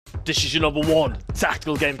This is your #1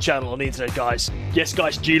 tactical game channel on the internet, guys. Yes,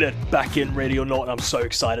 guys, GLID back in, ready or not, and I'm so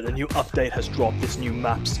excited. A new update has dropped, this new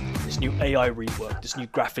maps, this new AI rework, this new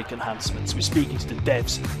graphic enhancements. We're speaking to the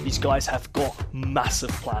devs. These guys have got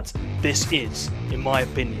massive plans. This is, in my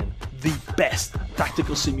opinion, the best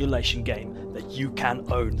tactical simulation game that you can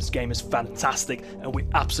own. This game is fantastic, and we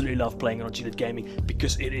absolutely love playing it on GLID Gaming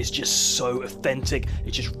because it is just so authentic.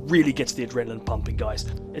 It just really gets the adrenaline pumping, guys.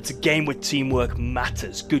 It's a game where teamwork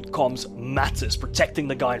matters, good comms matters, protecting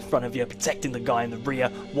the guy in front of you, protecting the guy in the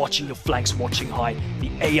rear, watching your flanks, watching high. The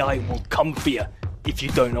AI will come for you if you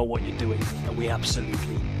don't know what you're doing, and we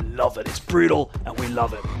absolutely love it. It's brutal, and we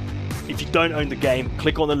love it. If you don't own the game,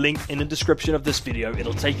 click on the link in the description of this video.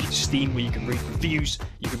 It'll take you to Steam where you can read reviews,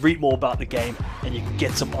 you can read more about the game, and you can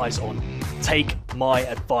get some eyes on. Take my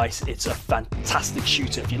advice, it's a fantastic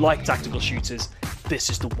shooter. If you like tactical shooters, this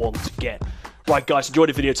is the one to get. Right guys, enjoy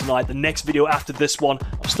the video tonight. The next video after this one,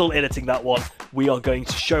 I'm still editing that one. We are going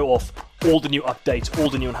to show off all the new updates, all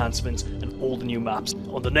the new enhancements, and all the new maps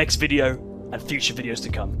on the next video and future videos to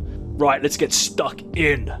come. Right, let's get stuck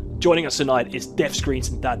in. Joining us tonight is DevScreens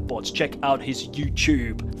and DadBots. Check out his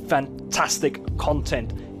YouTube. Fantastic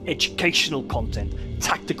content, educational content,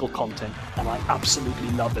 tactical content, and I absolutely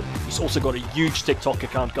love it. He's also got a huge TikTok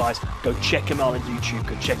account, guys. Go check him out on YouTube,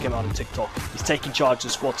 go check him out on TikTok. He's taking charge of the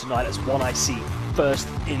squad tonight as 1IC, first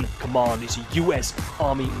in command. He's a US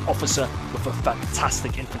Army officer with a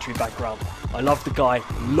fantastic infantry background. I love the guy,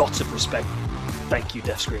 lots of respect. Thank you,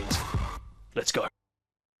 DevScreens. Let's go.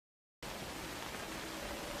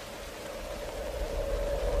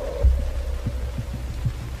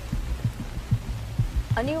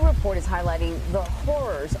 A new report is highlighting the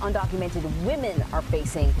horrors undocumented women are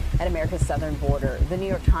facing at America's southern border. The New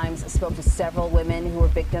York Times spoke to several women who were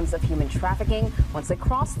victims of human trafficking once they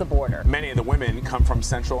crossed the border. Many of the women come from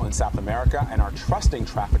Central and South America and are trusting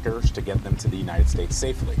traffickers to get them to the United States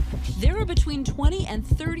safely. There are between 20 and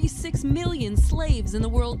 36 million slaves in the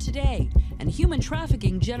world today, and human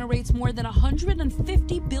trafficking generates more than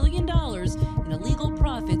 $150 billion in illegal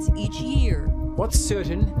profits each year. What's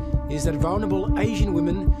certain is that vulnerable Asian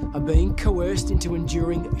women are being coerced into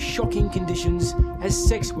enduring shocking conditions as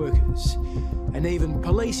sex workers, and even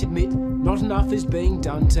police admit not enough is being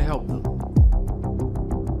done to help them.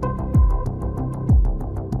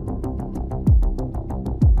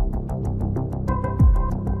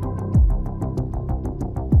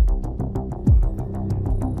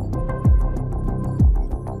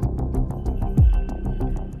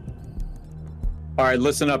 All right,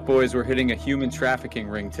 listen up, boys. We're hitting a human trafficking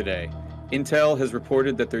ring today. Intel has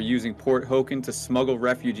reported that they're using Port Hoken to smuggle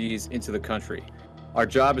refugees into the country. Our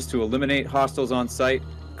job is to eliminate hostiles on site,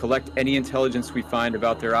 collect any intelligence we find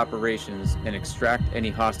about their operations, and extract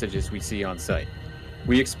any hostages we see on site.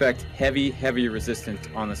 We expect heavy resistance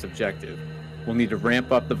on this objective. We'll need to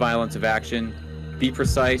ramp up the violence of action, be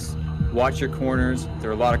precise, watch your corners.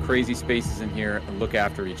 There are a lot of crazy spaces in here, and look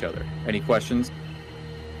after each other. Any questions?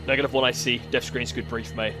 Negative 1IC, DevScreens, good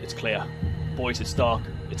brief, mate. It's clear. Boys, it's dark,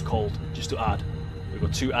 it's cold. Just to add, we've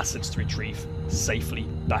got 2 assets to retrieve safely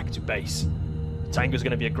back to base. The Tango's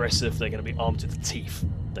going to be aggressive, they're going to be armed to the teeth.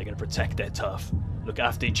 They're going to protect their turf. Look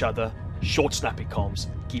after each other, short snappy comms,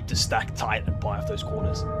 keep the stack tight and buy off those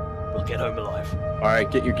corners. We'll get home alive. All right,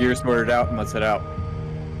 get your gear sorted out and let's head out.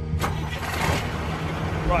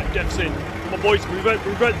 Right, Dev's in. Come on, boys, move in,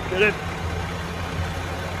 get in.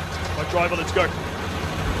 My driver, let's go.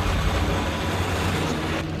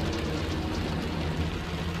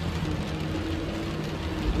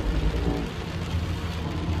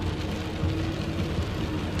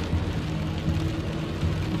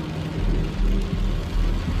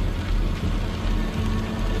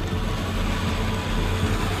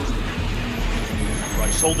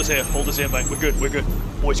 Hold us here, mate. We're good.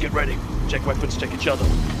 Boys, get ready. Check weapons, check each other.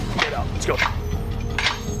 Get out, let's go.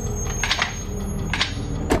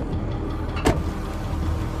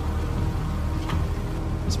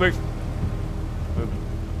 Let's move.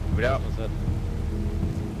 Move it out. What's that?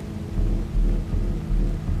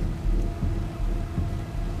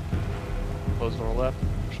 Close on the left,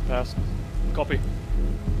 push it past. Copy.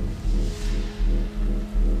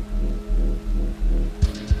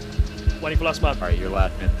 Waiting for last man. All right, your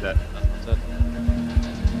last man set.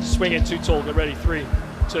 Swing in, 2 tall, get ready. 3,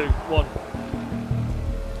 2, 1.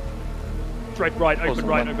 Straight right, open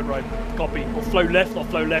right, open right. Copy. Or flow left, not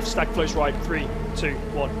flow left. Stack flows right. 3, 2,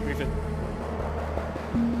 1. Move in.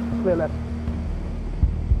 Clear left.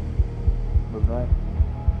 Move right.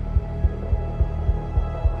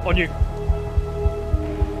 On you.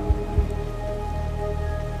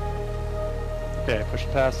 Okay, push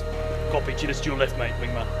it past. Copy, just dual left, mate,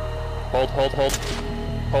 wingman. Hold.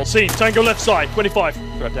 Hold. Scene. Tango left side. 25.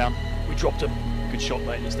 Threat down. We dropped him. Good shot,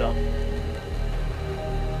 mate. He's down.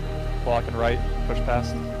 Block and right. Push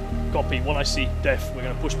past. Copy. One I see. Def. We're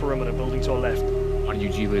going to push perimeter. Building to our left. On you,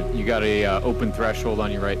 GLID. You got a open threshold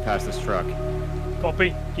on your right past this truck.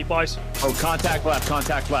 Copy. Keep eyes. Oh, contact left.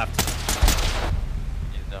 Contact left.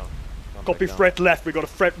 He's down. Copy. Threat left. We got a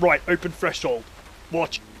threat right. Open threshold.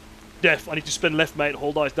 Watch. Def. I need to spin left, mate.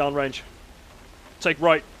 Hold eyes downrange. Take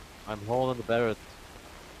right. I'm holding the Barrett.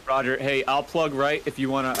 Roger. Hey, I'll plug right if you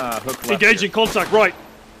want to hook left. Engaging. Contact right.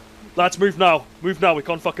 Lads, move now. Move now. We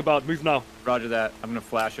can't fuck about. Move now. Roger that. I'm going to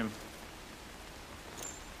flash him.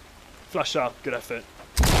 Flash out. Good effort.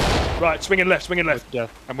 Right. Swinging left. Swinging left. Yeah,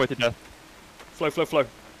 I'm with you, Jeff. Flow, flow, flow.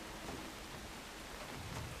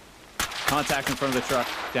 Contact in front of the truck.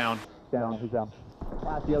 Down. Down. He's down.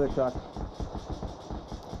 Past the other truck.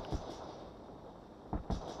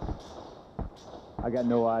 I got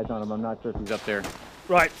no eyes on him. I'm not sure if he's up there.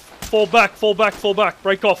 Right. Fall back. Fall back. Fall back.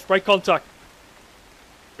 Break off. Break contact.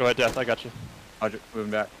 Go ahead, Death. I got you. Roger.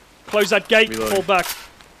 Moving back. Close that gate. Reloading. Fall back.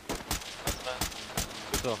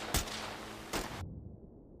 Good.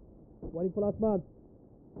 Waiting for last man.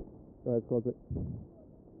 Go ahead, close it.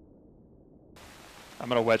 I'm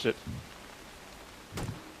gonna wedge it.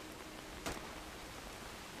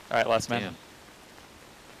 Alright, last man. Damn.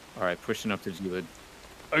 Alright, pushing up to GLID.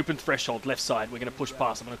 Open threshold, left side. We're going to push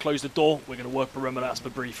past. I'm going to close the door. We're going to work perimeter as per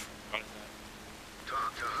brief.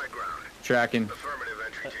 Talk to high ground. Tracking. Affirmative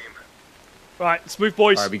entry team. Right, let's move,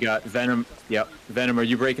 boys. Alright, we got Venom. Yep. Venom, are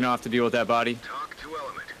you breaking off to deal with that body? Talk to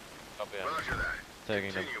element. Roger that.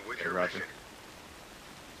 Taking them. Continue with your Roger. mission.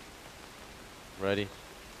 Ready.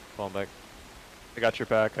 Falling back. I got your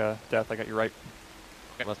back, Death. I got your right.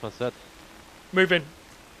 Okay. Last man set. Moving.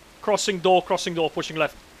 Crossing door, pushing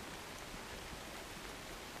left.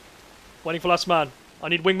 Waiting for last man. I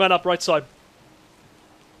need wingman up right side.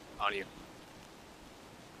 On you.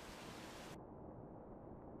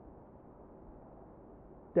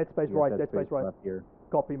 Dead space right, dead space right. Left here.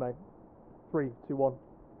 Copy, mate. 3, 2, 1.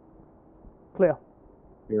 Clear.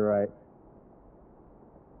 You're right.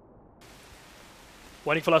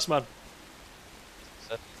 Waiting for last man.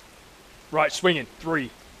 Set. Right, swinging.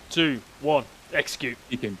 3, 2, 1. Execute.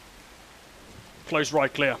 You can. Close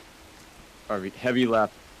right, clear. Alright, heavy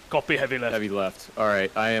left. Copy, heavy left. Heavy left.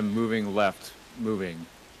 Alright, I am moving left. Moving.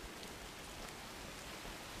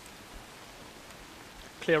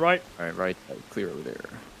 Clear right. Alright, right. Clear over there.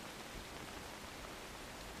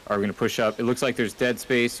 Are we going to push up? It looks like there's dead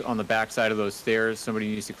space on the back side of those stairs. Somebody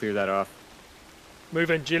needs to clear that off.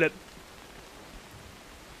 Moving, GLID.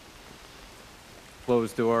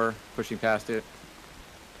 Closed door. Pushing past it.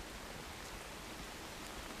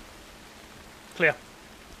 Clear.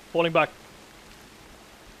 Falling back.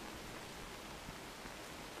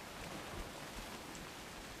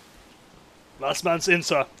 Last man's in,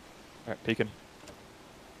 sir. Alright, peeking.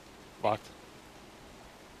 Locked.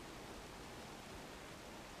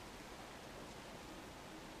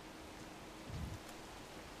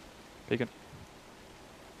 Peeking.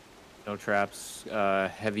 No traps.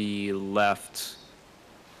 Heavy left.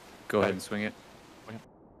 Go ahead and swing it. Swing it.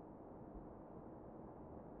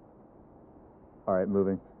 Alright,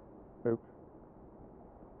 moving. Move.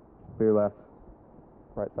 Clear left.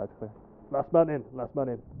 Right side's clear. Last man in. Last man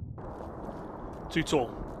in. Too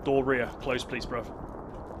tall. Door rear. Close, please, bruv.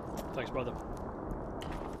 Thanks, brother.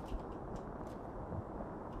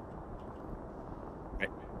 Right.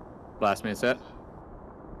 Last man set.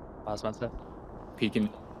 Last man set. Peeking.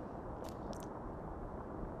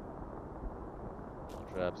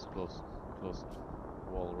 Traps close. Close.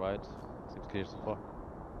 Wall right. Seems clear so far.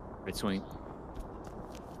 Right swing.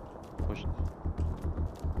 Push.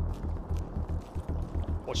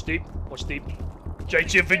 Watch deep. Watch deep.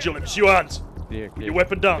 JT and Vigil, it's your hands. Clear, clear. Your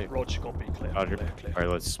weapon down. Clear. Roger, copy. Clear. Roger. Clear, clear. Alright,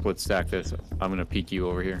 let's split stack this. I'm gonna peek you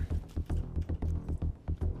over here.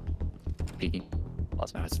 Peeking.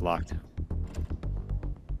 Last man. It's locked.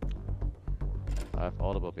 I have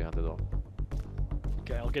audible behind the door.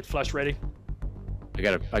 Okay, I'll get flash ready.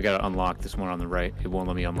 I gotta unlock this one on the right. It won't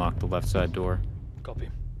let me unlock the left side door. Copy.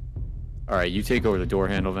 Alright, you take over the door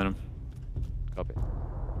handle, Venom. Copy.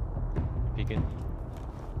 Peeking.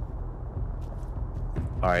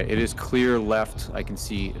 Alright, it is clear left. I can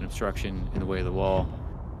see an obstruction in the way of the wall.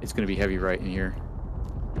 It's gonna be heavy right in here.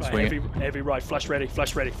 Right, Swing heavy, it. heavy right. Flash ready.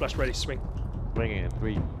 Flash ready. Flash ready. Swing. Swinging in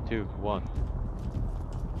 3, 2, 1.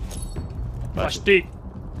 Flash deep.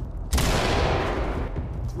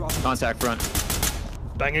 Contact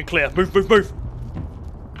front. Bang and clear. Move, move, move.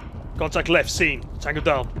 Contact left. Scene. Tango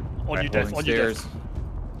down. On Right, your death. holding On your stairs.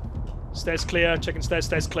 death. Stairs clear. Checking stairs.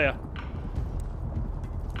 Stairs clear.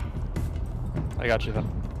 I got you then.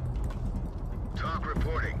 Talk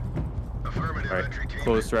reporting. Affirmative Alright, entry team.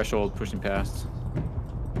 close threshold, pushing past.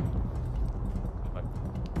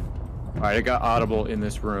 Alright, I got audible in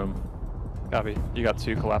this room. Copy. You got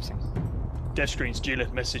 2 collapsing. Death screens,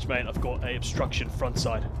 G-Lit, message mate. I've got a obstruction front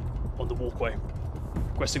side on the walkway.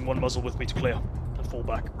 Requesting 1 muzzle with me to clear and fall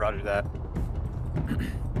back. Roger that.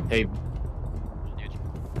 Hey,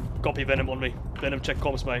 Copy Venom on me. Venom, check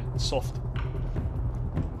comms, mate. It's soft.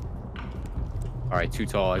 alright, too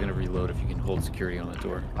tall. I'm gonna reload if you can hold security on that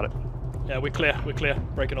door. Got it. Yeah, we're clear. We're clear.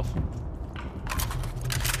 Breaking off.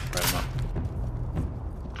 Right him up.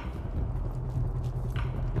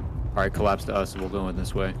 Alright, collapse to us. We'll go in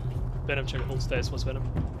this way. Venom, check hold stairs. What's Venom?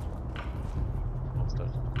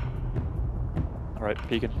 Alright,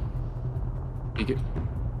 peeking. Peek it.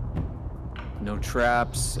 No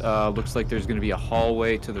traps. Looks like there's gonna be a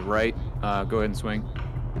hallway to the right. Go ahead and swing.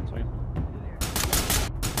 Swing.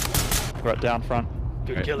 Right down front.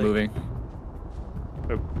 Good Alright, killing. moving.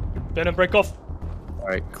 Move. Venom, break off.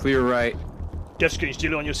 Alright, clear right. Death screens,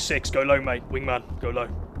 Gilly on your 6. Go low, mate. Wingman, go low.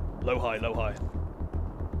 Low, high, low, high.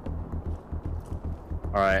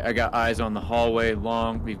 Alright, I got eyes on the hallway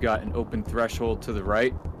long. We've got an open threshold to the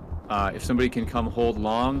right. If somebody can come hold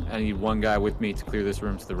long, I need 1 guy with me to clear this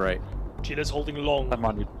room to the right. Gilly's holding long. I'm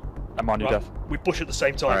on you. I'm on you, Right, Def. we push at the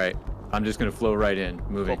same time. Alright, I'm just gonna flow right in.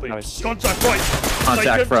 Moving. Copy. Nice. Contact right. Contact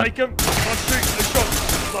take him, front. Take him. 1, 2, no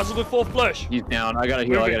shot. Muzzle with 4 flush. He's down. I gotta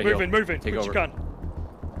heal. I gotta heal. Moving. Take Quick over. you can.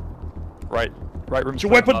 Right room. Put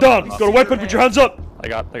your weapon down. You've got a weapon. Put your hands up. I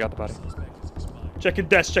got the body. Checking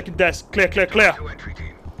desk. Clear. 2 entry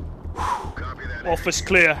team. Copy that. Office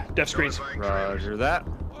clear. Death screens. Roger that.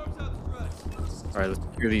 Alright, let's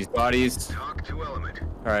secure these bodies. Talk to element.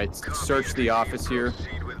 Alright, search the office here.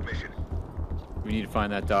 Proceed with mission. We need to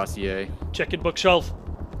find that dossier. Checking bookshelf.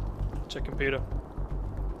 Check computer.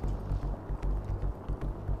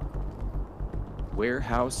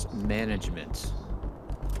 Warehouse management.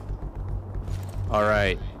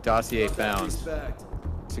 Alright, dossier found.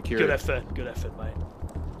 Secure. Good effort, mate.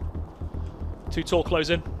 2 tall close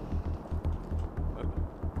in.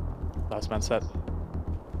 Last man set.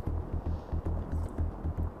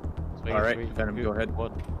 Alright, Venom, go ahead.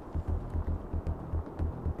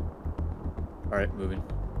 Alright, moving.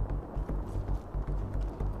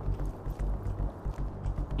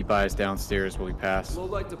 Keep eyes downstairs while we pass. Low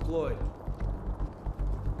light deployed.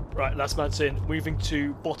 Right, last man's in. Moving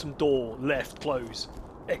to bottom door, left, close.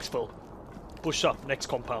 Exfil. Push up, next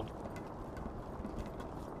compound.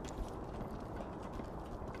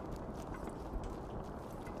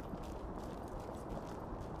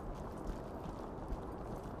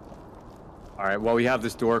 Alright, while we have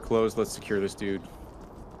this door closed, let's secure this dude.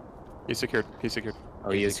 He's secured.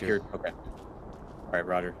 Oh, he is secured? Okay. Alright,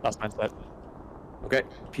 roger. Last man set. Okay,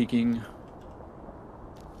 peeking.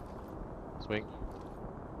 Swing.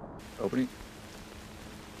 Opening.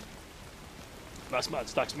 Last man,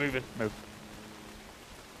 stacks moving. Move.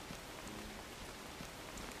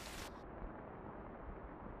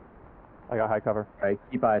 I got high cover. Alright,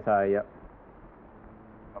 keep eyes high, yep.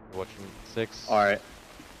 Watching 6. Alright,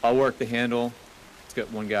 I'll work the handle. Let's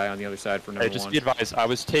get 1 guy on the other side for number Hey, just 1. be advised, I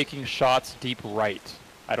was taking shots deep right.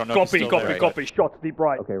 I don't know if he's Copy, still there. copy. Shots deep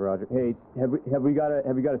right. Okay, roger. Hey, have we got a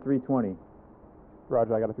 320?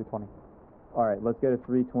 Roger, I got a 320. Alright, let's get a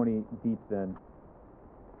 320 deep then.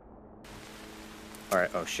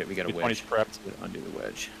 Alright, oh shit, we got a 320's wedge. prepped. Undo the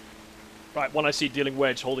wedge. Right, 1 I see dealing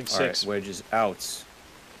wedge, holding 6. Alright, wedge is out.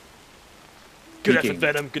 Good Peeking. effort,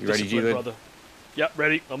 Venom. Good You ready, discipline, G-Lid? brother. Yep,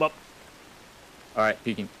 ready. I'm up. Alright,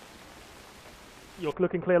 peeking. You're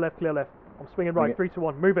looking clear left. I'm swinging right. Okay. 3 to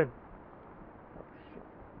 1. Moving.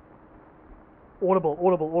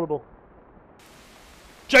 Audible.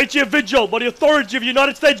 JT Vigil, by the authority of the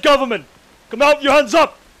United States government. Come out with your hands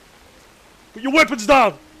up. Put your weapons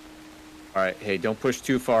down. Alright, hey, don't push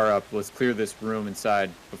too far up. Let's clear this room inside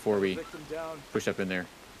before we push up in there.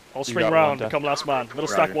 I'll You swing got round. one, Become last man. Middle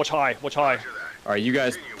Roger. stack. Watch high. Alright, you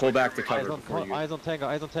guys pull back to cover before you... Eyes on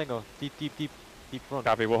Tango. Deep front.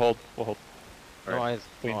 Copy, we'll hold. No Alright. eyes.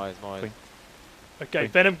 Clean. No eyes. Clean. Okay,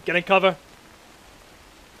 Venom, get in cover.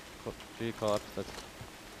 G collapse. That's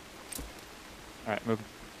Alright, move.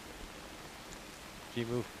 G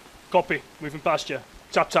move. Copy. Moving past you.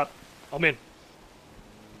 Tap. I'm in.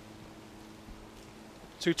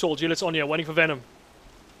 2 tall. Gillet's on you. Waiting for Venom.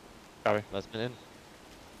 Copy. Last man in.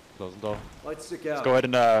 Closing door. Lights stick Let's out. go ahead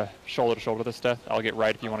and shoulder to shoulder this death. I'll get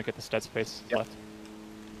right if you want to get the dead space Yep. left.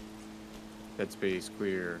 Dead space,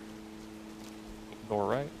 clear. Door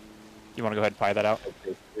right. You want to go ahead and fire that out? Dead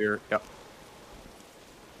space, clear. Yep.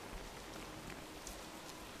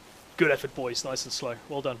 Good effort, boys. Nice and slow.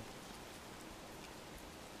 Well done.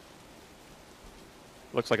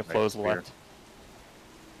 Looks like it flows left.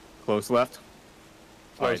 Close left?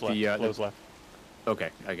 Flows Alright, left. Flows left. Okay,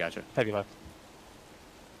 I gotcha. Heavy left.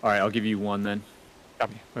 Alright, I'll give you one then.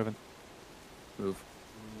 Copy. Moving. Move.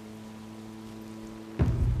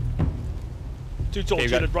 Two tall, Okay,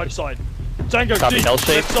 Jilid, right side. Tango, Copy, deep, L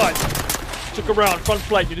shape. left side. Took around, front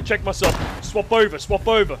flank, need to check myself. Swap over, swap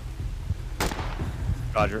over.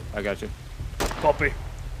 Roger, I got you. Copy.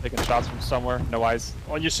 Taking shots from somewhere. No eyes.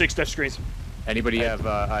 On your 6 left screens. Anybody have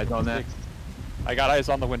eyes on that? I got eyes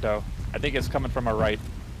on the window. I think it's coming from our right.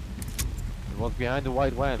 One's behind the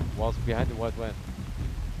white van. One's behind the white van.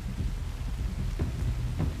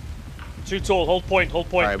 Too tall, hold point, hold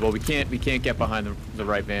point. Alright, well we can't get behind the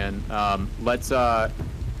right van.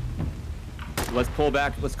 Let's pull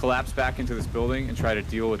back, let's collapse back into this building and try to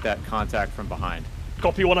deal with that contact from behind.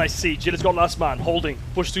 Copy one I see. Jilid's got last man, holding.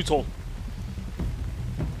 Push too tall.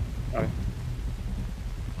 Okay.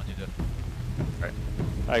 What do you do? Alright.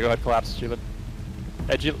 Alright, go ahead, collapse, G-Lid.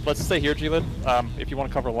 Hey, let's stay here, G-Lid. If you want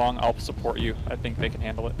to cover long, I'll support you. I think they can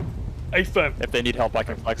handle it. A firm. If they need help, I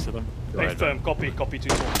can flex to them. A firm, copy too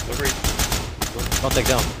tall. Agreed. Contact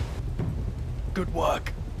down. Good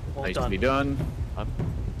work. Well Nice done. to be done. I'm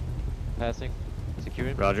passing.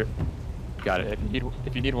 Securing. Roger. Got it.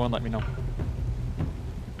 If you need one, let me know.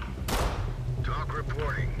 Talk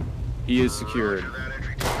reporting. He is secured. Roger that,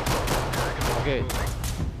 entry team. Okay.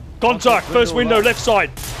 Contact, first window, left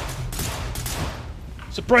side.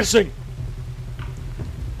 Suppressing.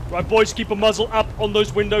 Right, boys, keep a muzzle up on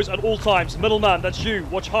those windows at all times. Middleman, that's you.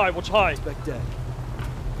 Watch high, watch high. Back deck.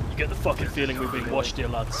 You get the fucking feeling we're being watched here,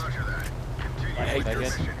 lads. Roger that. Continue I hate your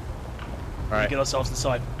this. position. We Alright. get ourselves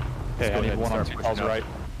inside. Okay, go I need ahead and one on start 2 pushing calls up. right.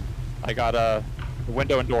 I got a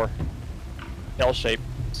window and door. L shape,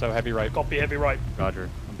 so heavy right. Copy, heavy right. Roger.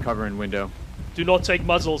 I'm covering window. Do not take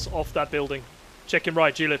muzzles off that building. Check him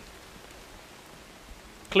right, Jilid.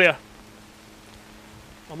 Clear.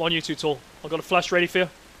 I'm on you, too tall. I've got a flash ready for you.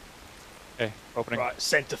 Okay, opening. Right,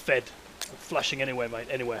 center fed. I'm flashing anywhere, mate,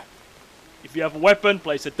 anywhere. If you have a weapon,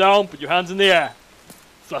 place it down, put your hands in the air.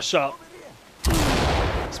 Flash up.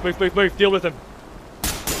 Let's move, move, move. Deal with him.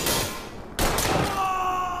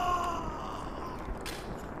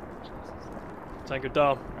 Tango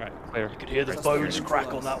down. Alright, clear. You could hear the bones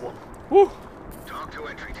crack on that one. Woo! Talk to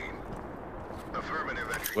entry team. Affirmative,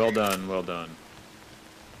 entry Well team. done, well done.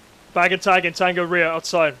 Bag and tag and Tango rear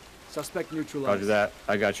outside. Suspect neutralized. Roger that.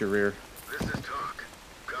 I got your rear. This is talk.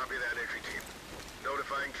 Copy that, entry team.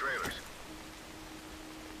 Notifying trailers.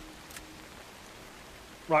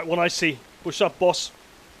 Right, one I see. Push up, boss.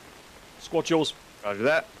 Squad yours. Roger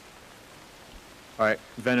that. Alright,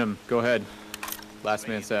 Venom, go ahead. Last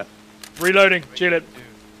man set. Reloading. Jilid.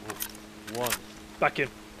 1. Back in.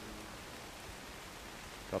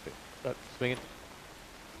 Copy. Swinging.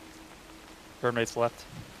 Terminates left.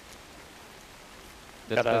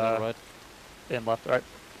 That's Got, better, right. And left. Alright,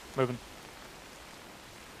 moving.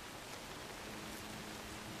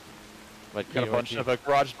 Right, Got a bunch of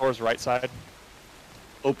garage doors right side.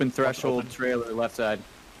 Open threshold, Open. trailer, left side.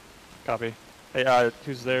 Copy. Hey,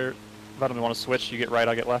 who's there? If I don't want to switch, you get right,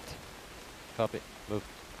 I'll get left. Copy. Move.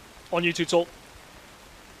 On you, too tall.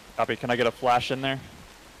 Copy. Can I get a flash in there?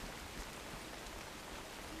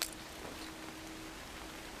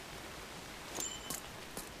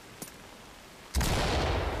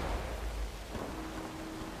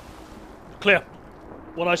 Clear.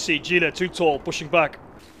 One I see. Jilid, too tall. Pushing back.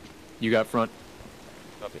 You got front.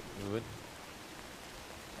 Copy. Moving.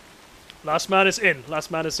 Last man is in.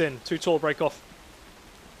 Last man is in. Too tall. Break off.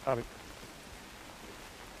 Copy.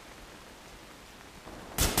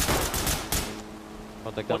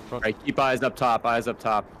 Contact down front. Alright, keep eyes up top, eyes up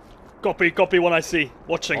top. Copy, copy. One I see.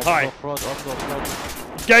 Watching. Off High. front,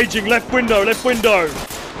 front. Engaging. Left window. Left window.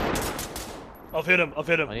 I've hit him. I've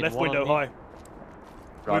hit him. I need Left one on window. me. High.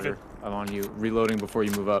 Roger. Moving. I'm on you. Reloading before you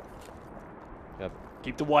move up. Yep.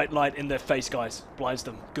 Keep the white light in their face, guys. Blinds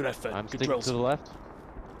them. Good effort. I'm Good sticking drills. to the left.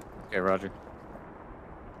 Okay, Roger.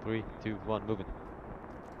 3, 2, 1, moving.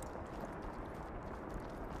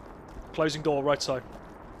 Closing door. Right side.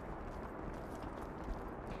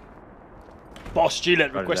 Boss, Jilid,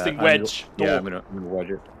 Roger requesting that. wedge. Door. Yeah, I'm gonna wedge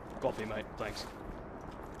it. Copy, mate. Thanks.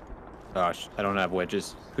 Gosh, I don't have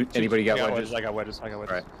wedges. Anybody got wedges? I got wedges. I got wedges.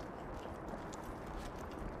 Alright.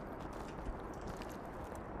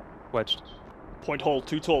 Wedged. Point hold.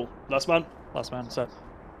 Too tall. Last man. Last man set.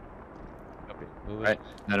 Copy. Moving. Alright,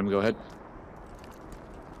 Venom, go ahead.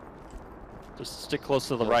 Just stick close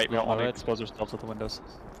to the Yeah, right. We don't want to alright. expose ourselves to the windows.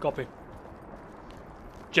 Copy.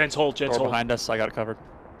 Gents hold. Gents Door hold. behind us. I got it covered.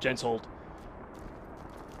 Gents hold.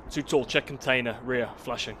 Too tall. Check container. Rear.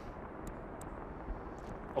 Flashing.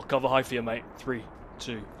 I'll cover high for you, mate. 3,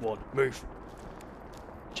 2, 1, move.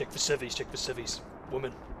 Check for civvies, check for civvies.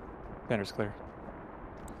 Woman. Banner's clear.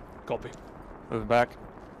 Copy. Moving back.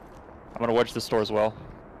 I'm gonna wedge this door as well.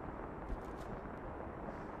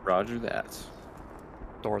 Roger that.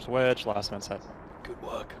 Door's wedged, last man set. Good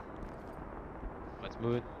work. Let's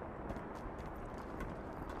move it.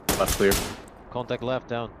 Left clear. Contact left,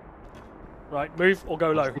 down. Right, move or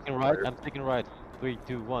go low. I'm taking right, I'm taking right. 3,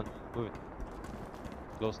 2, 1, move it.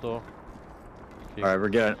 Close door. Okay. Alright, we're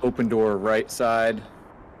getting an open door right side.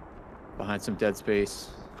 Behind some dead space.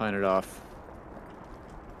 Pine it off.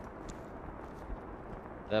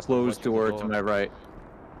 Left, Closed watching the door to my right.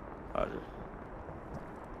 Roger.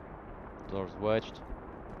 Door's wedged.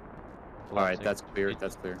 Alright, Collapsing. that's clear,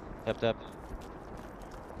 that's clear. Tap, tap.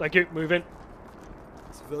 Thank you, move in.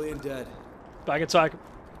 Civilian dead. Bag and tag.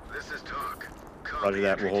 This is talk. Roger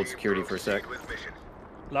that, we'll hold security for a sec.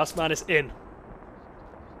 Last man is in.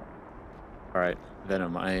 Alright,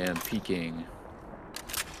 Venom, I am peeking.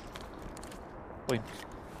 Clean.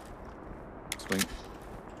 Swing.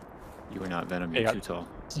 You are not Venom, Hey, you're too tall.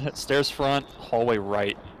 Stairs front, hallway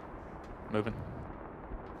right. Moving.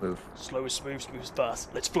 Move. Slow as smooth, smooth as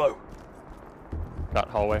fast. Let's flow. Got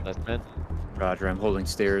hallway. Last man. Roger, I'm holding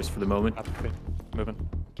stairs for the moment. Okay. Moving.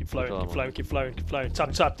 Keep flowing, keep flowing, keep flowing, keep flowing.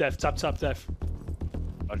 Tap, tap, def, tap, tap, def.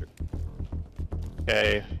 Roger.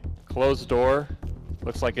 Okay. Closed door.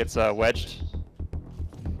 Looks like it's wedged.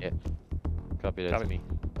 Yeah. Copy, that's Copy. me.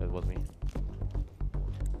 That was me.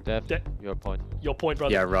 Def, your point. Your point,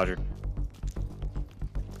 brother. Yeah, Roger.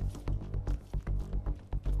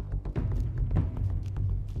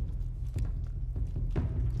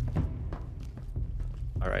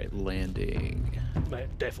 Alright, landing. Mate,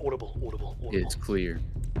 def, audible, audible, audible. It's clear.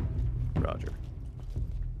 Roger.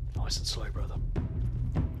 Nice and slow, brother.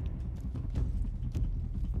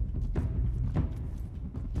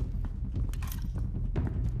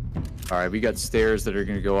 Alright, we got stairs that are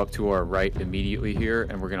going to go up to our right immediately here,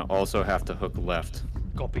 and we're going to also have to hook left.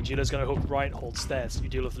 Copy. Gila's gonna hook right, hold stairs. You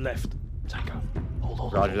deal with left. Tango.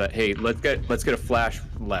 Hold. Roger that. Hey, let's get a flash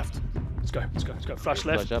left. Let's go, let's go, let's go. Flash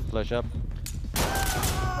left. Flash up, flash up.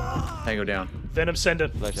 Tango down. Venom send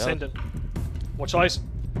it. Flash Send out. it. Watch eyes.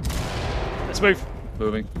 Let's move.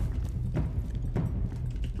 Moving.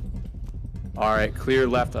 Alright, clear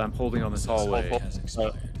left. I'm holding on this hallway. This is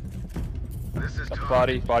Got the talk.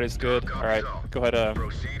 body. Body's good. Talk Alright, resolved. go ahead.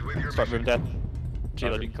 Proceed with your Start moving mission. dead.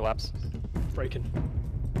 Gila, you can collapse. Breaking.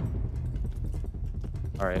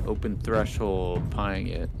 Alright, open threshold, pieing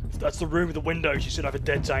it. If that's the room with the windows, you should have a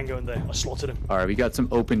dead Tango in there. I slotted him. Alright, we got some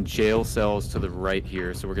open jail cells to the right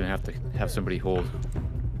here, so we're gonna have to have somebody hold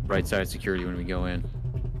right side security when we go in.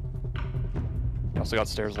 Also got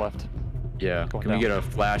stairs left. Yeah, Going can we down. get a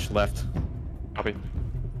flash left? Copy.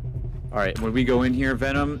 Alright, when we go in here,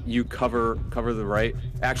 Venom, you cover the right.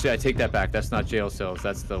 Actually, I take that back. That's not jail cells.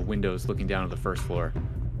 That's the windows looking down to the first floor.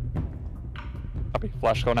 Copy.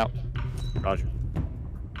 Flash going out. Roger.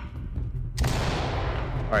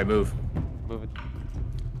 Alright, move. Move it.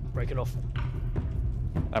 Break it off.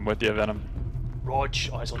 I'm with you, Venom. Rog,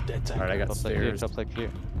 eyes on dead Tango. Alright, I got Topside clear, stairs. topside clear.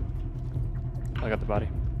 I got the body.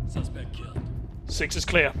 Suspect killed. 6 is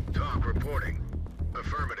clear. Talk reporting.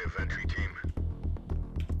 Affirmative, entry team.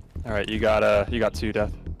 Alright, you got 2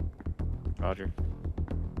 death. Roger.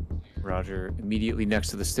 Roger. Immediately next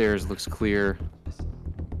to the stairs looks clear.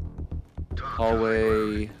 Talk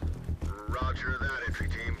Hallway. Roger that, entry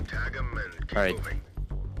team. Tag 'em and keep Alright. moving.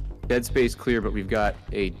 Dead space clear, but we've got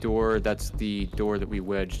a door. That's the door that we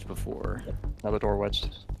wedged before. Another door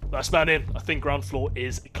wedged. Last man in. I think ground floor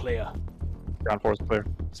is clear. Ground floor is clear.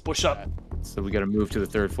 Let's push up. So we gotta move to the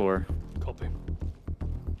third floor. Copy.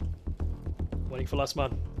 Waiting for last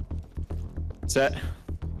man. Set.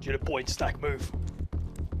 Gila point, stack, move.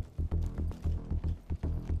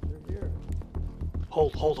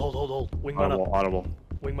 Hold. Wingman Audible, up. audible.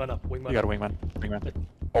 Wingman up. Wingman You got a up. wingman.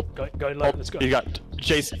 Wingman. Going low. Let's go. You got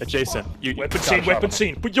Jason. You Weapon gotta seen. shot Weapon him.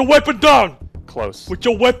 seen. Put your weapon down. Close. Put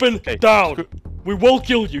your weapon Okay. down. We will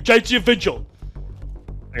kill you. JT Vigil.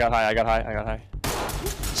 I got high.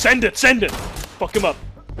 Send it. Fuck him up.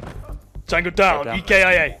 Tango down. Down.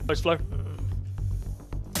 EKIA. Nice flow.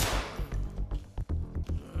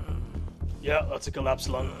 Yeah, that's a collapse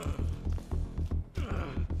lung.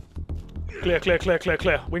 Clear.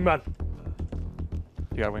 Wingman.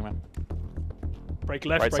 You got a wingman. Break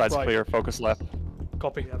left, Right break side's right. clear. Focus left.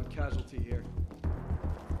 Copy. We have a casualty here.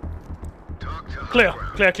 Talk to Clear.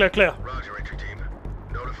 high ground. Clear. Roger, entry team.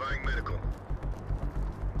 Notifying medical.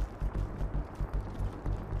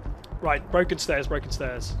 Right, broken stairs. Broken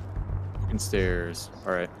stairs.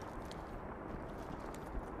 Alright.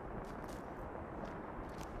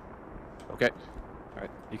 Okay.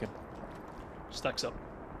 Alright, you can. Stacks up.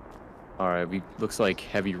 Alright, looks like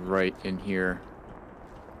heavy right in here.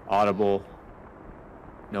 Audible.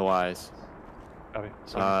 No eyes. Copy.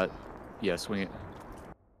 Yeah, swing it.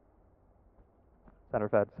 Center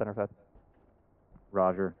fed, center fed.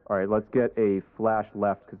 Roger. Alright, let's get a flash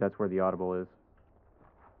left, because that's where the audible is.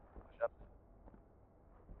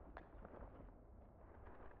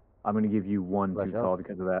 I'm going to give you one too tall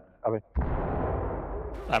because of that. Copy.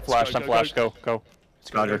 I'm flashed, I'm flashed. Go.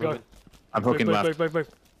 Roger. Go. I'm hooking left. Move.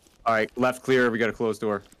 Alright, left clear, we got a closed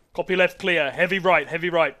door. Copy left clear. Heavy right.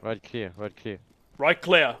 Right clear. Right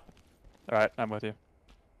clear. Alright, I'm with you.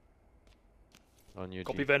 On you.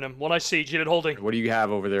 Copy Venom. One I see. Gillett holding. What do you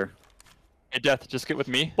have over there? Hey, Death, just get with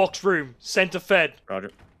me. Box room. Center fed.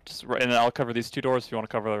 Roger. Just right, and then I'll cover these 2 doors if you want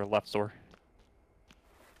to cover the left door.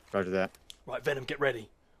 Roger that. Right, Venom, get ready.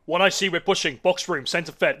 One I see. We're pushing. Box room.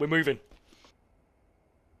 Center fed. We're moving.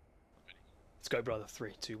 Let's go, brother.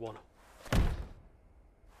 3, 2, 1.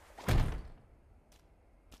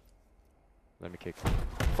 Let me kick.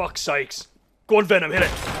 Fuck's sakes. Go on, Venom. Hit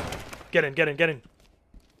it. Get in.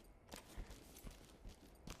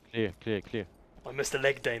 Clear. I missed a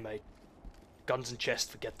leg day, mate. Guns and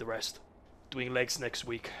chest, forget the rest. Doing legs next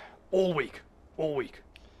week. All week.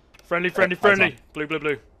 Friendly.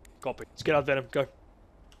 Blue. Copy. Let's get out, Venom. Go.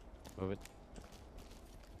 Move it.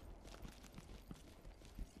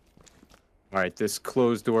 Alright, this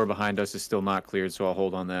closed door behind us is still not cleared, so I'll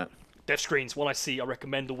hold on that. Death screens. One I see. I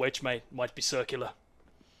recommend the wedge, mate. Might be circular.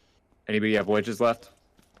 Anybody have wedges left?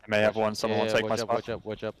 I may have one. Someone will take my spot.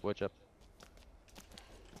 Watch up.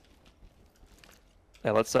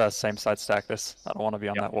 Yeah, let's same side stack this. I don't want to be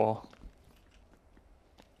on that wall.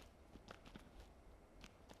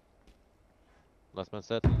 Last man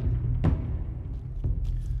set.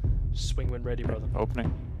 Swing when ready, brother.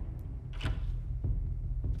 Opening.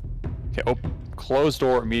 Okay, closed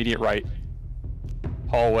door, immediate right.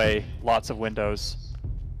 Hallway, lots of windows.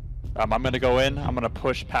 I'm gonna go in. I'm gonna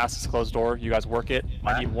push past this closed door. You guys work it.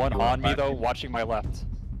 I need one on me though, watching my left.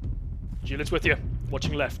 Gillett's with you.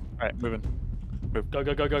 Watching left. All right, moving. Move.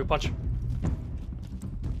 Go. Punch.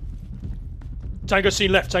 Tango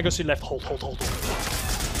seen left. Hold.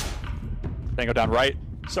 Tango down right.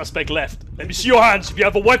 Suspect left. Let me see your hands. If you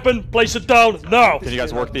have a weapon, place it down now. Can you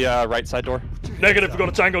guys work the right side door? Negative. We got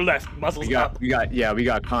a Tango left. Muzzles up. We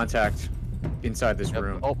got contact inside this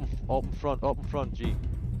room. Open front, G.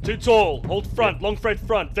 Too tall. Hold front. Long thread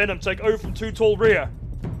front. Venom, take over from too tall rear.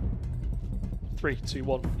 3, 2,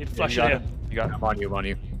 1. Need a flash in here. You got it. I'm on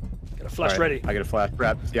you. Get a flash ready. I got a flash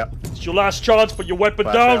prepped. Yep. It's your last chance. Put your weapon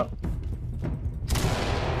Flash down. out.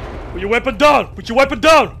 Put your weapon down. Put your weapon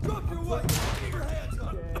down.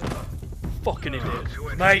 Fucking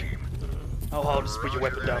idiot. Mate. How hard is put your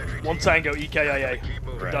weapon down? One Tango, EKIA.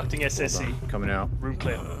 Conducting SSE. Coming out. Room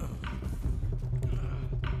clear.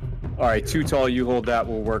 Alright, too tall, you hold that.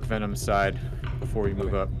 We'll work Venom's side before we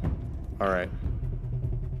move up. Alright.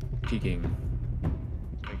 Peeking.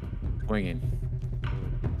 Swinging.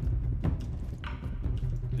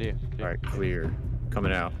 Clear. Alright, clear.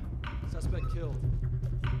 Coming out. Suspect killed.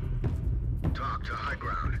 Talk to high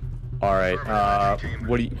ground. Alright,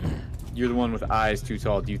 what do you... You're the one with eyes too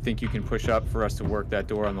tall. Do you think you can push up for us to work that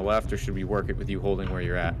door on the left, or should we work it with you holding where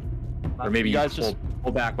you're at? Or maybe you guys just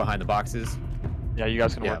pull back behind the boxes? Yeah, you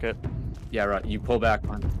guys can work it. Yeah, right. You pull back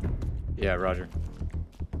on... Yeah, roger.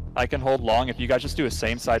 I can hold long. If you guys just do a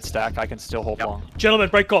same side stack, I can still hold long. Gentlemen,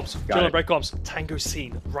 break comms. Got Break comms. Tango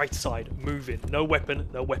seen. Right side. Moving. No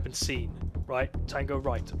weapon seen. Right? Tango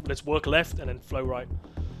right. Let's work left and then flow right.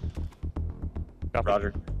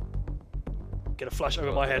 Roger. Get a flash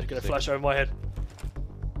over my head.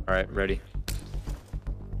 Alright, ready.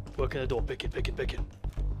 Working the door. Pick it.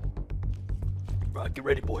 Right, get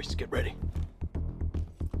ready, boys. Get ready.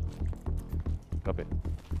 Copy.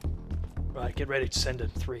 Right, get ready to send it.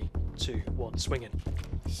 3, 2, 1. Swinging.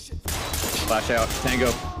 Flash out.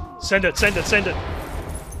 Tango. Send it.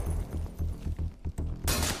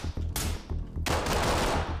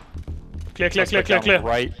 Clear.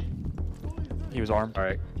 Right. He was armed.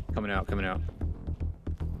 Alright, coming out.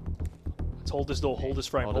 Let's hold this door. Hold this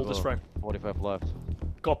frame. 45 left.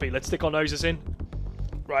 Copy. Let's stick our noses in.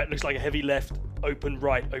 Right, looks like a heavy left. Open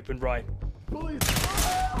right. I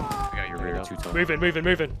got your rear too tall.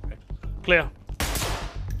 Moving. Clear.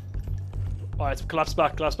 Alright, collapse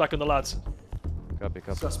back on the lads. Copy.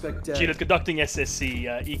 Suspect dead. Gillett conducting SSC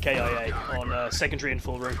EKIA on secondary and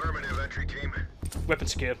full room. Affirmative, entry team. Weapon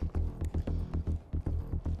secured.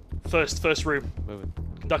 First room. Moving.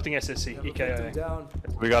 Conducting SSC EKIA. Down.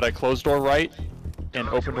 We got a closed door right and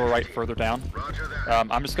open door right further down. Roger that.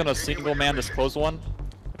 I'm just gonna single man this closed one.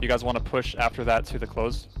 You guys want to push after that to the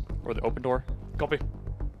closed or the open door? Copy.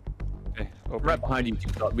 Okay, open. Right behind you.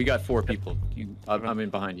 We got 4 people. I'm in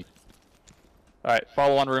behind you. All right,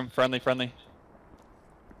 follow one room. Friendly, friendly.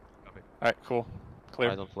 All right, cool. Clear.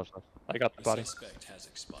 I don't flush that. I got the body. Suspect has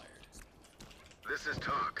expired. This is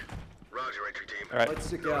talk. Roger, entry team. All right. Let's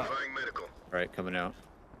stick out. Notifying medical. All right, coming out.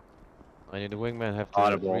 I need a wingman. Have to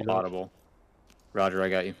Audible, reload. audible. Roger, I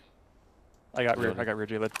got you. I got rear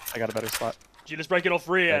GLID. I got a better spot. G-Let's break it off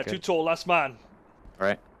rear. Okay. Too tall, last man. All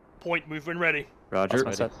right. Point, movement ready. Roger.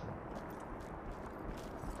 That's my set.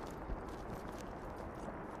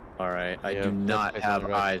 All right. I Yeah, do dead not space on have the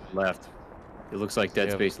right. eyes left. It looks like dead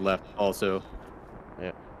Yeah. space left also.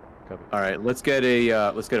 Yeah. Copy. All right. Let's get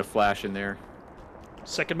a flash in there.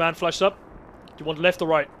 Second man flashed up. Do you want left or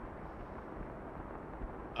right?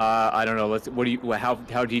 I don't know.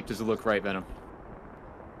 How deep does it look right, Venom?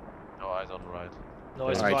 No eyes on the right. No, All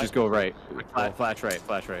it's right, right. just go right. Flash right.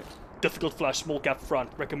 Flash right. Difficult flash, small gap front.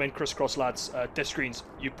 Recommend crisscross, lads. Death screens.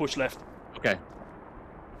 You push left. Okay.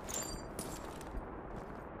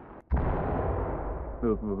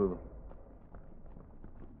 Move.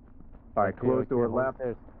 All right, close door left.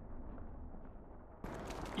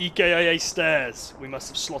 EKIA stairs. We must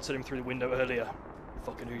have slotted him through the window earlier.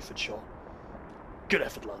 Fucking Hooford shot. Good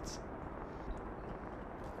effort, lads.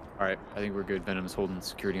 All right, I think we're good. Venom's holding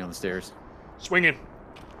security on the stairs. Swinging.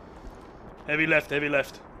 Heavy left, heavy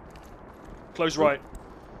left. Close right.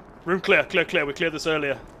 Room clear, clear. We cleared this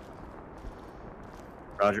earlier.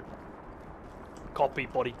 Roger. Copy,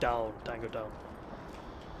 body down, tango down.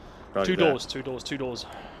 Roger Two that. doors.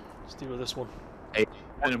 Let's deal with this one. Hey,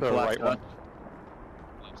 Venom, The flash right one.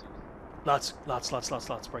 Lads,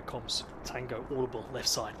 break comms. Tango, audible, left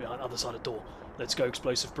side, behind other side of door. Let's go,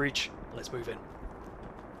 explosive breach. Let's move in.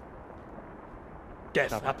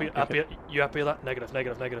 Def, Copy. happy, you happy with that?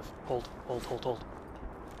 Negative. Hold.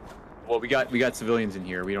 Well, we got civilians in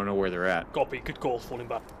here. We don't know where they're at. Copy, good call, falling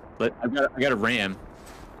back. I got a ram.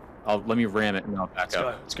 Let me ram it and I'll back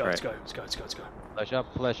up. Let's go. Flash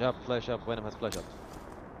up. Venom has flash up.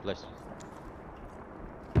 Flash.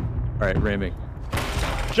 All right, ramming.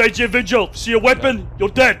 Shades your vigil, see a weapon, you're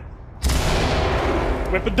dead.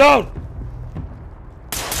 Weapon down.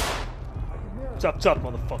 Tap,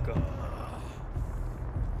 motherfucker.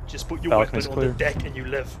 Just put your Balcony's weapon on the clear. deck and you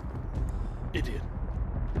live. Idiot.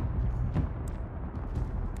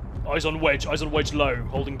 Eyes on wedge low,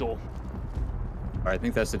 holding door. All right, I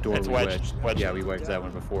think that's the door It's we wedged. wedged. Yeah, we wedged that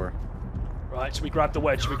one before. Right, so we grab the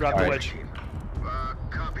wedge, Alright.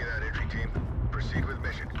 Copy that, entry team. Proceed with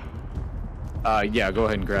mission. Yeah, go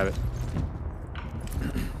ahead and grab it.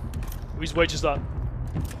 Whose wedge is that?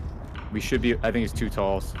 We should be. I think it's 2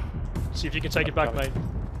 talls. See if you can take it back, mate.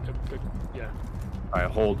 Good. Yeah. All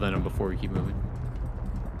right, hold Venom before we keep moving.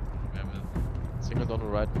 Single on the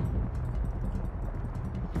right.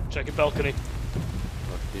 Checking balcony.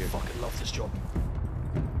 Not clear. Fucking love this job.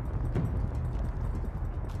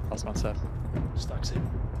 Last man set. Stacks in.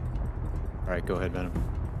 All right, go ahead, Venom.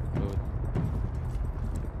 Good.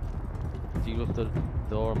 Deal with the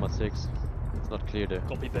door, my 6. It's not clear there.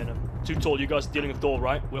 Copy, Venom. Too tall, you guys are dealing with door,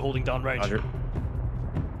 right? We're holding down range. Roger.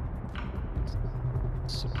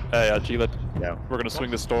 Hey, GLID. Yeah. We're gonna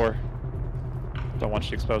swing this door. Don't want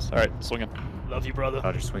you exposed. All right, swinging. Love you, brother.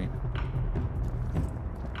 Roger, swing it.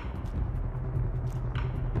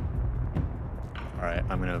 All right,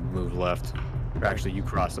 I'm gonna move left. Or actually, you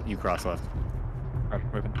cross left. All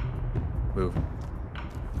right, moving. Move.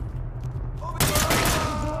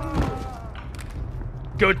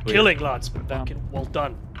 Good Clear. killing, lads. Down. Fucking well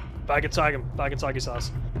done. Bag and tag his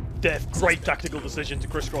ass. Def, great tactical decision to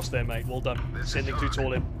crisscross there, mate. Well done. This is Sending too Talk.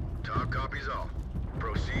 tall in. Talk copies all.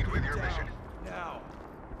 Proceed with your mission. Now.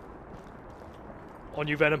 On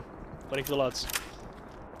you, Venom. Waiting for the lads.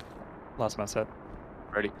 Last man set.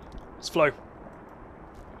 Ready. Let's flow.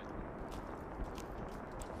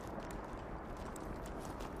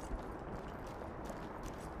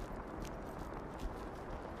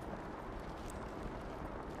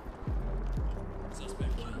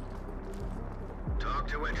 Talk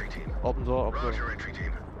to entry team. Open door. Roger, entry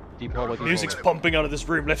team. Deep hallway. Music's pumping out of this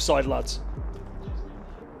room, left side, lads.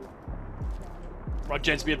 Right,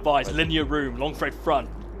 gents, be advised. Linear room, long frame front.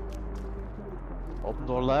 Open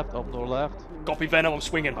door left. Copy, Venom, I'm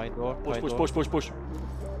swinging. Behind door. Push.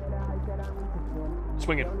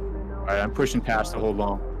 Swinging. All right, I'm pushing past to hold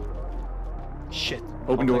long. Shit.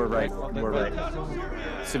 Open door right. Contact Door right.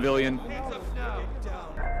 Civilian.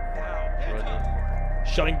 Ready.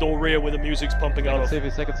 Shutting door rear where the music's pumping out of.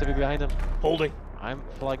 Second civvy behind him. Holding. I'm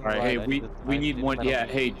flagging All right, hey, right. we need one. Yeah,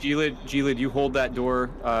 hey, GLID, you hold that door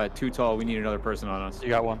too tall. We need another person on us. You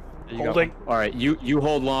got one. Holding. All right, you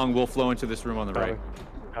hold long. We'll flow into this room on the right.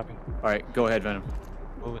 Copy. All right, go ahead, Venom.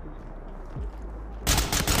 Move it.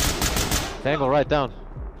 Tangle right down.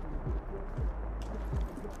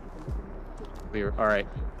 Clear. All right,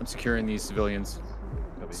 I'm securing these civilians.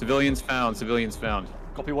 Civilians found. Civilians found.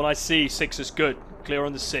 Copy what I see. 6 is good. Clear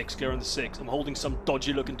on the 6. Clear on the 6. I'm holding some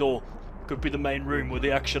dodgy looking door. Could be the main room where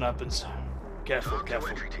the action happens. Careful, careful.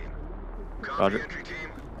 Entry team. Roger. Copy entry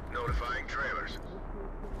team. Notifying trailers.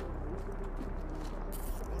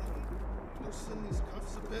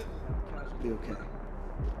 Be okay.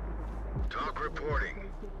 Talk reporting.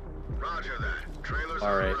 Roger that. Trailers All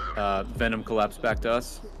are right, around. Venom collapsed back to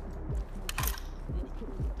us.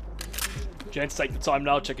 Gents, take the time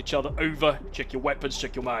now. Check each other over. Check your weapons.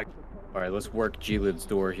 Check your mag. All right, let's work GLID's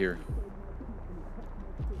door here.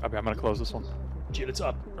 Copy. I'm gonna close this one. Units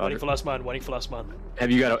up. Roger. Waiting for last man. Waiting for last man. Have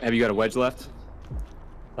you got a wedge left?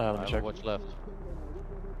 Let me check. Watch left.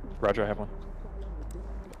 Roger, I have one.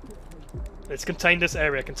 Let's contain this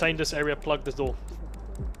area. Contain this area. Plug the door.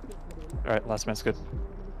 All right, last man's good.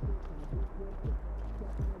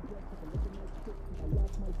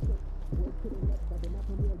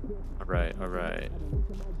 All right, all right.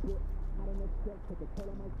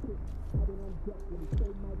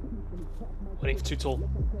 Waiting for 2 tall.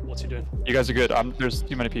 What's he doing? You guys are good. There's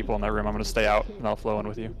too many people in that room. I'm gonna stay out and I'll flow in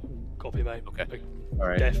with you. Copy, mate. Okay. All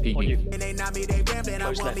right, Def, on peeking. you.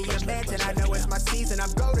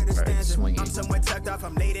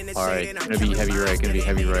 All right, gonna be heavy right. Gonna be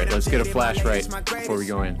heavy right. Let's get a flash right before we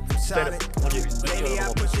go in.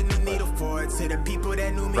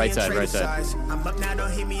 Right side, right side. I'm up now,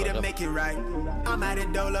 don't hit me to make it right. I'm at a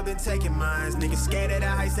dole, I've been taking mines. Niggas scared of the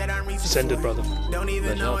heights that I'm reaching. Send it, brother. Don't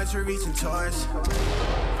even know what you're reaching towards.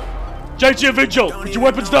 JT Vigil, put your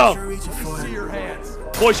weapons down. See your hands.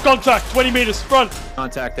 Boys, contact. 20 meters front.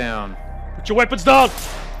 Contact down. Put your weapons down.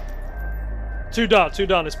 2 down. 2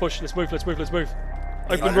 down. Let's push. Let's move. Let's move. Let's move.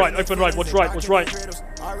 Open right. Open right. What's right? What's right?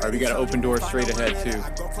 All right, we got an open door straight ahead too.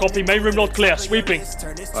 Copy. Main room not clear. Sweeping.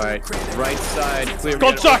 All right, right side clear.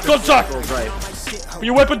 Contact. Contact. Right. Put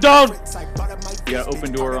your weapon down. We got an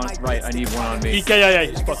open door on right. I need one on me.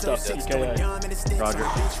 EKIA. He's fucked up. EKIA. Roger.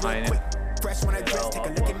 Eyeing it. All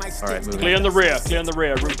right, moving. Clear in the rear. Clear in the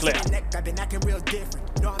rear. Room clear.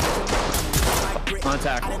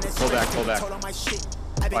 Contact. Pull back. Pull back. All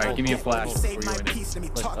right, give me a flash before you go in.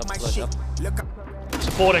 Flash up.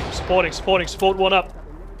 Supporting. Supporting. Supporting. Support one up.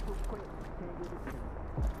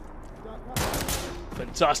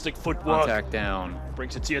 Fantastic footwork. Contact down.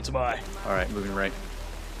 Brings it to you to my. All right, moving right.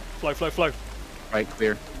 Flow. Flow. Flow. Right,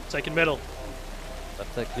 clear. Taking middle.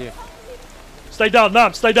 Left side clear. Stay down,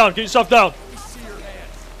 Nam. Stay down. Get yourself down.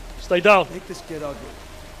 Stay down. Make this get ugly.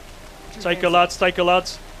 Take her, lads. Take her,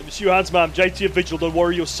 lads. Give us your hands, ma'am. JT and Vigil. Don't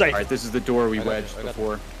worry, you're safe. All right, this is the door we I got wedged it.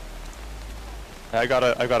 before. I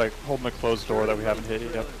gotta hold my closed door that we haven't hit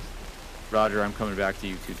yet. Roger, I'm coming back to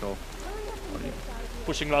you, Too Tall.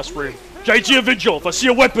 Pushing last room. JT and Vigil. If I see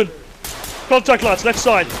a weapon, contact, lads. Left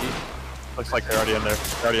side. Looks like they're already in there.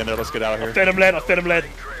 They're already in there. Let's get out of here. Fed him lead. I fed him lead.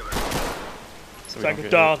 So we don't Tank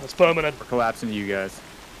get down. hit. That's permanent. We're collapsing to you guys.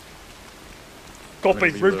 Copy.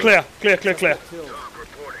 Gonna Room reload. clear. Clear, clear, clear. Talk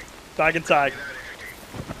reporting. Tag and tag. That entry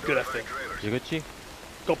team. Good Notifying effort. trailers. You good, Chi?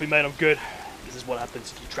 Copy, mate. I'm good. This is what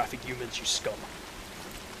happens if you traffic humans, you scum.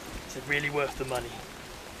 Is it really worth the money?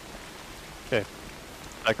 Okay.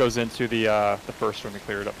 That goes into the first room we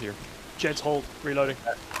cleared up here. Gents, hold. Reloading.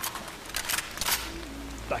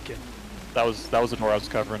 Back in. That was the door I was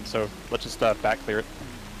covering. So let's just back clear it.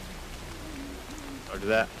 Roger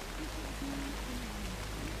that.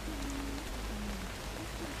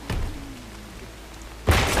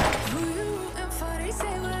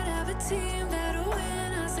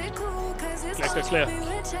 Clear, clear, clear.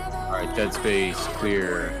 All right, dead space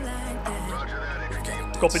clear. Roger that, entry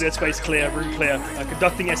team. Copy, dead space clear. Room clear.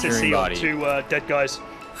 Conducting SSC on body. 2 dead guys.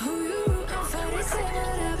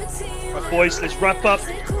 Right, boys, let's wrap up.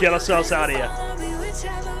 Get ourselves out of here.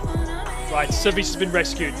 Right, Civis has been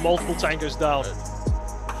rescued. Multiple tangos down.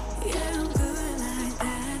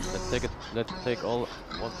 Let's take it. Let's take all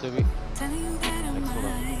one civi. Next one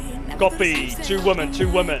up. Copy. 2 women. 2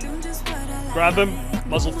 women. Grab them.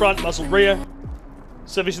 Muzzle front, muzzle rear.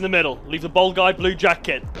 Civis in the middle. Leave the bold guy blue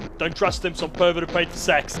jacket. Don't trust him. Some pervert who paid for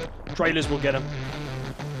sex. Trailers will get him.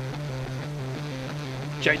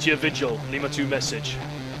 JT Vigil. Lima 2 message.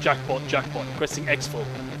 Jackpot, jackpot. Requesting exfil.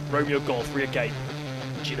 Romeo Golf. Rear gate.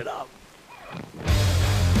 Cheat it out.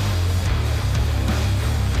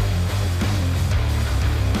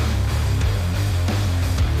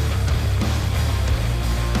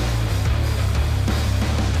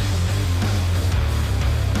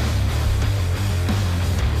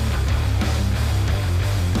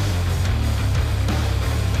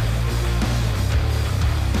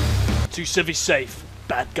 Two civvies safe.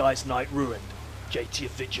 Bad guy's night ruined. JT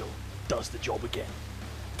of Vigil does the job again.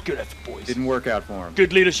 Good effort, boys. Didn't work out for him.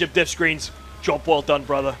 Good leadership, diff screens. Job well done,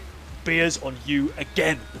 brother. Beers on you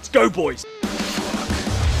again. Let's go, boys.